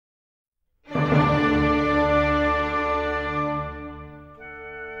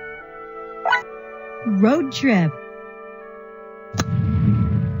road trip.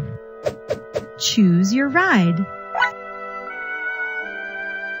 Choose your ride.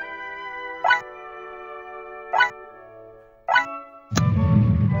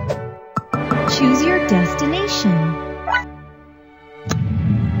 Choose your destination.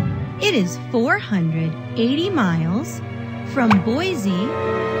 It is 480 miles from Boise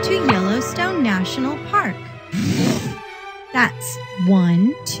to Yellowstone National Park. That's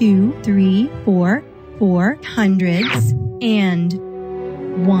 1, 2, 3, 4, 4 hundreds and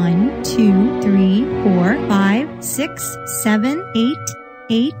 1, 2, 3, 4, 5, 6, 7, 8,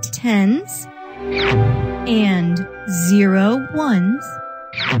 8 tens and 0 ones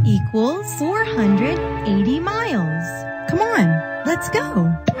equals 480 miles. Come on, let's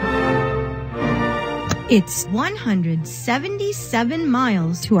go. It's 177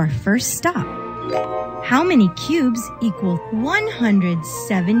 miles to our first stop. How many cubes equal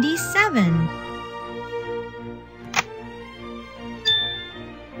 177?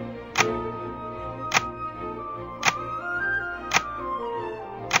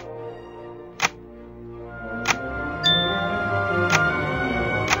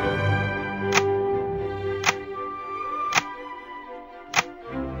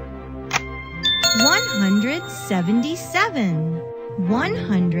 $177.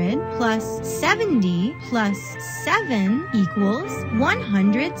 100 plus 70 plus 7 equals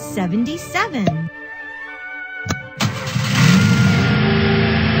 177.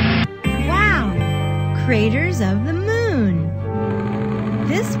 Wow! Craters of the moon.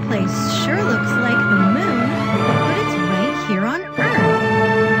 This place sure looks like the moon, but it's right here on Earth.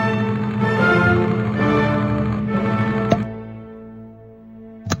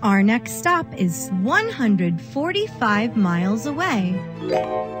 Our next stop is 145 miles away.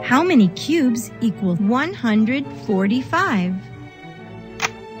 How many cubes equal 145?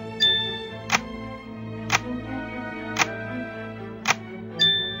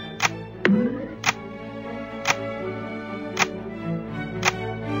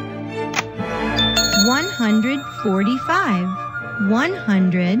 $145.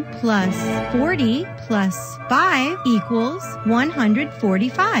 100 plus 40 plus 5 equals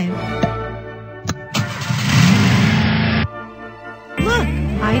 145. Look,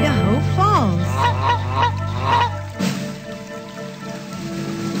 Idaho Falls.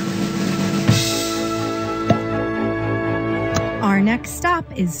 Our next stop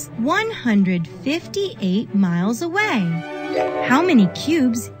is 158 miles away. How many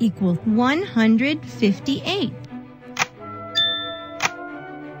cubes equal 158?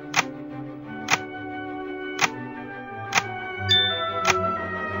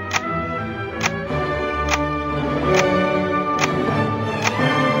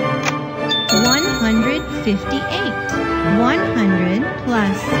 $158. 100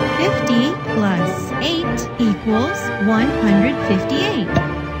 plus 50 plus 8 equals 158.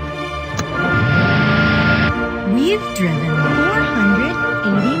 We've driven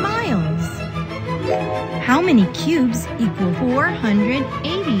 480 miles. How many cubes equal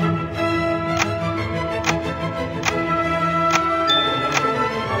 480?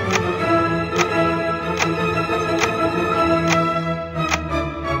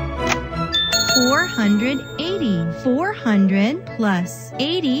 $480. 400 plus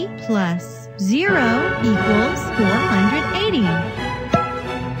 80 plus 0 equals 480.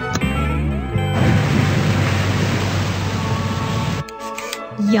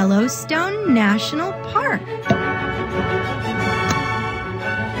 Yellowstone National Park.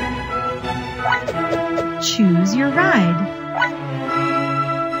 Choose your ride.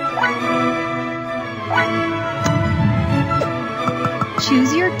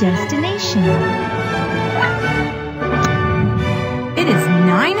 Choose your destination. It is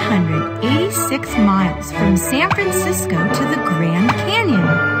 986 miles from San Francisco to the Grand Canyon.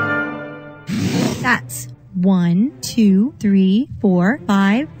 That's 1, 2, 3, 4,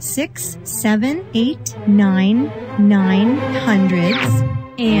 5, 6, 7, 8, 9, 9 hundreds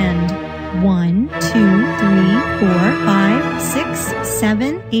and 1, 2, 3, 4, 5, 6,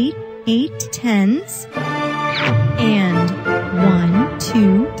 7, 8, 8 tens and 1,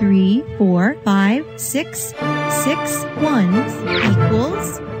 2, 3, 4, 5, 6, 6 ones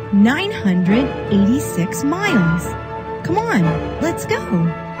equals 986 miles. Come on, let's go.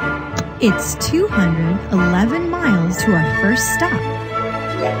 It's 211 miles to our first stop.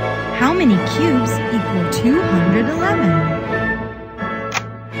 How many cubes equal 211?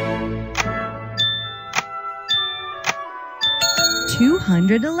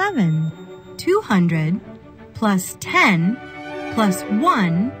 $211. 200 plus 10 plus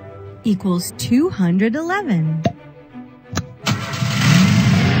 1 equals 211.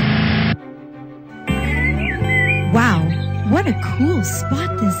 Wow, what a cool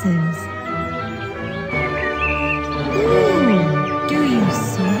spot this is. Ooh, do you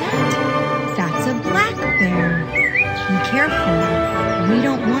see that? That's a black bear. Be careful, we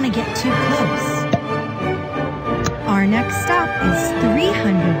don't want to get too close. Our next stop is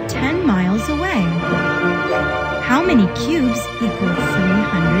 310 miles away. How many cubes equal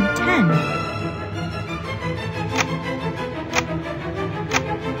 310?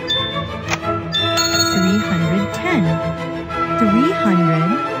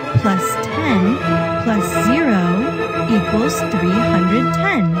 300 plus 10 plus 0 equals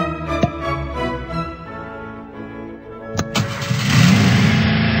 310.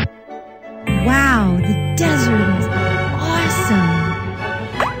 Wow, the desert is awesome.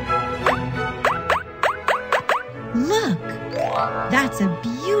 Look, that's a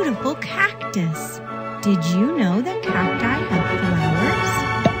beautiful cactus. Did you know that cacti have flowers?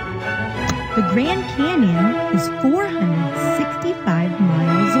 The Grand Canyon is 465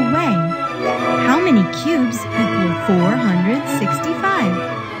 miles away. How many cubes equal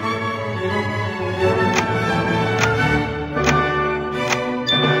 465?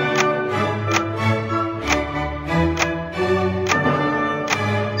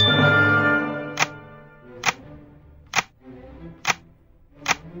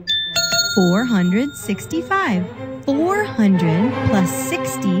 465. 400 plus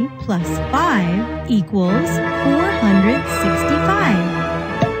 60 plus 5 equals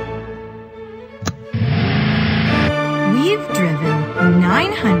 465. We've driven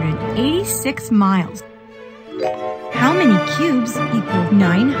 986 miles. How many cubes equal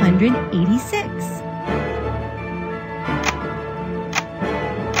 986?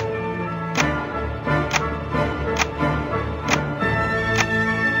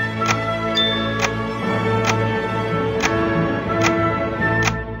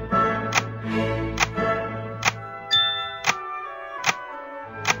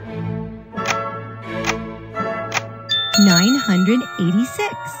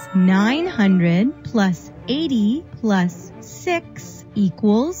 986. 900 plus 80 plus 6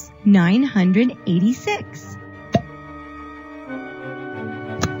 equals 986.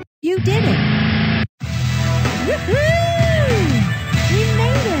 You did it! Woohoo! We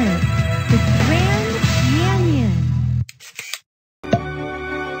made it! The Grand Canyon!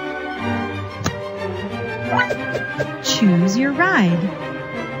 Choose your ride.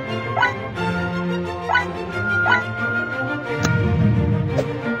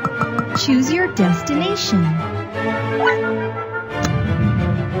 Choose your destination.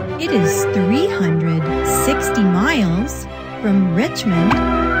 It is 360 miles from Richmond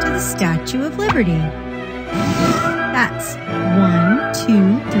to the Statue of Liberty. That's 1,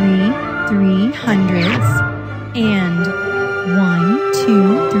 2, 3, 300s, and 1,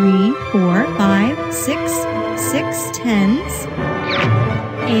 2, 3, 4, 5, 6, 6 tens,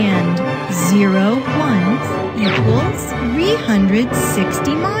 and 0 ones equals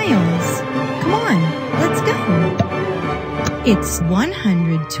 360 miles. Come on, let's go. It's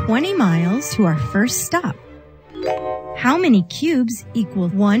 120 miles to our first stop. How many cubes equal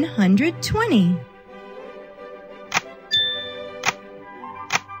 120?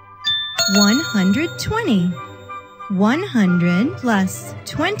 120. 100 plus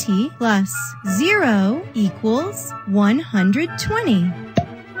 20 plus 0 equals 120.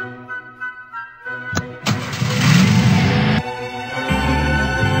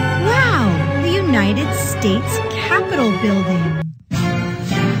 United States Capitol Building.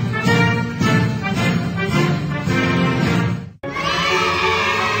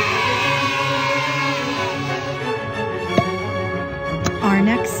 Our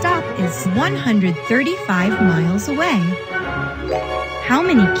next stop is 135 miles away. How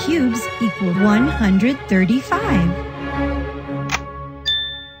many cubes equal 135?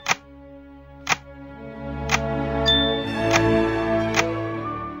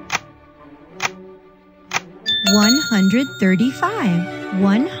 135.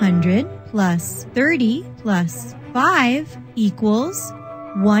 100 plus 30 plus 5 equals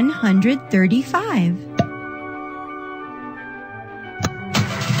 135.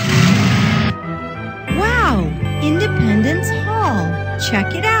 Wow! Independence Hall.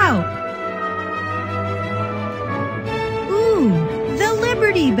 Check it out. Ooh, the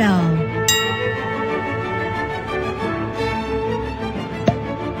Liberty Bell.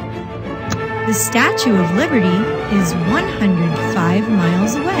 The Statue of Liberty is 105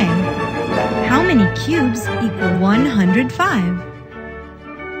 miles away. How many cubes equal 105?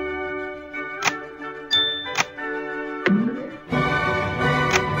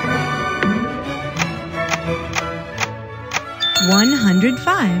 1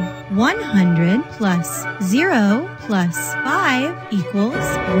 105. 100 plus 0 plus 5 equals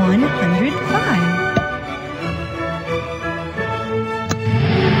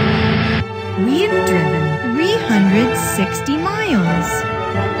 105. We've driven 360 miles.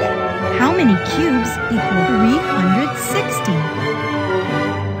 How many cubes equal 360?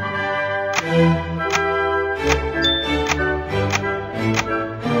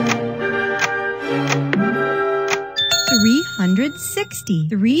 360.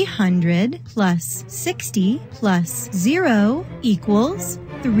 300 plus 60 plus 0 equals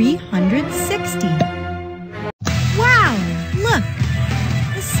 360. Wow! Look!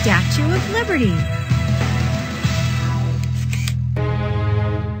 The Statue of Liberty.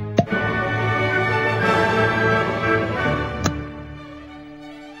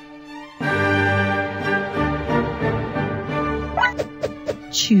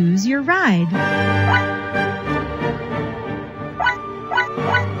 Choose your ride.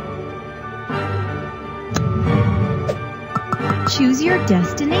 Choose your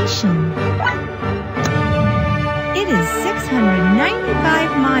destination. It is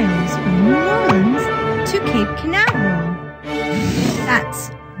 695 miles from New Orleans to Cape Canaveral.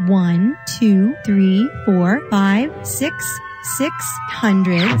 That's 1, 2, 3, 4, 5, 6,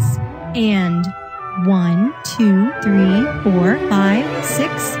 600s and 1, 2, 3, 4, 5,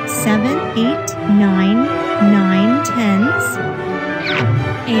 6, 7, 8, 9, 9 tens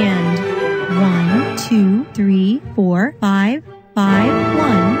and 1, 2, 3, 4, 5, 5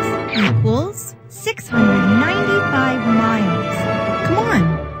 ones equals 695 miles. Come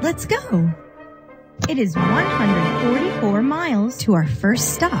on, let's go. It is 144 miles to our first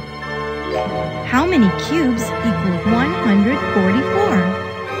stop. How many cubes equal 144?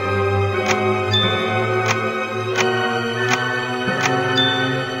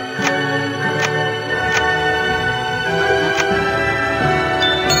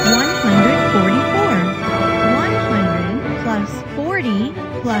 40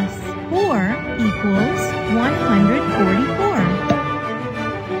 plus 4 equals 144.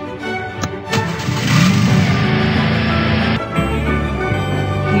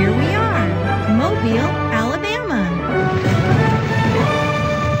 Here we are, Mobile, Alabama.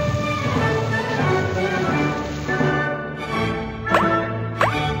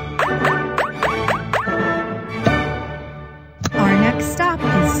 Our next stop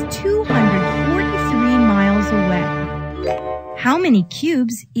is 243 miles away. How many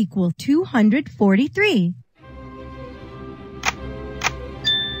cubes equal 243?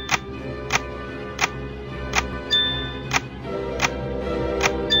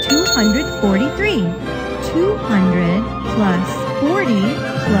 243. 200 plus 40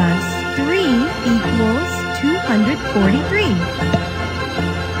 plus 3 equals 243.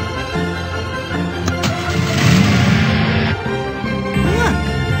 Look,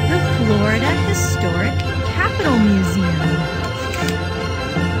 the Florida Historic Capitol Museum.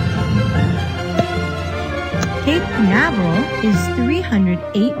 Cape Canaveral is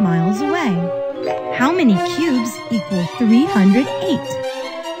 308 miles away. How many cubes equal 308?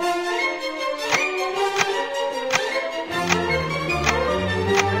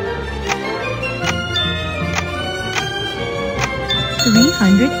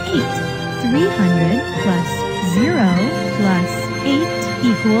 308. 300 plus 0 plus 8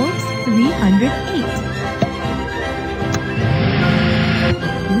 equals 308.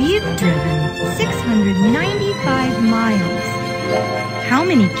 We've driven 695 miles. How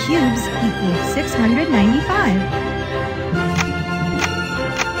many cubes equal 695?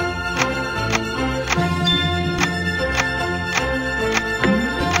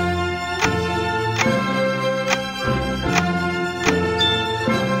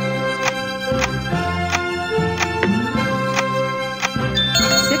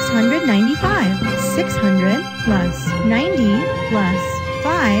 695. 600 plus 90 plus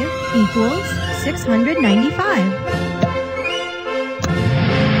 5 equals 695.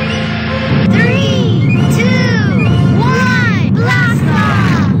 3, 2, 1, blast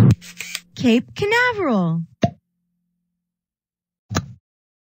off! Cape Canaveral.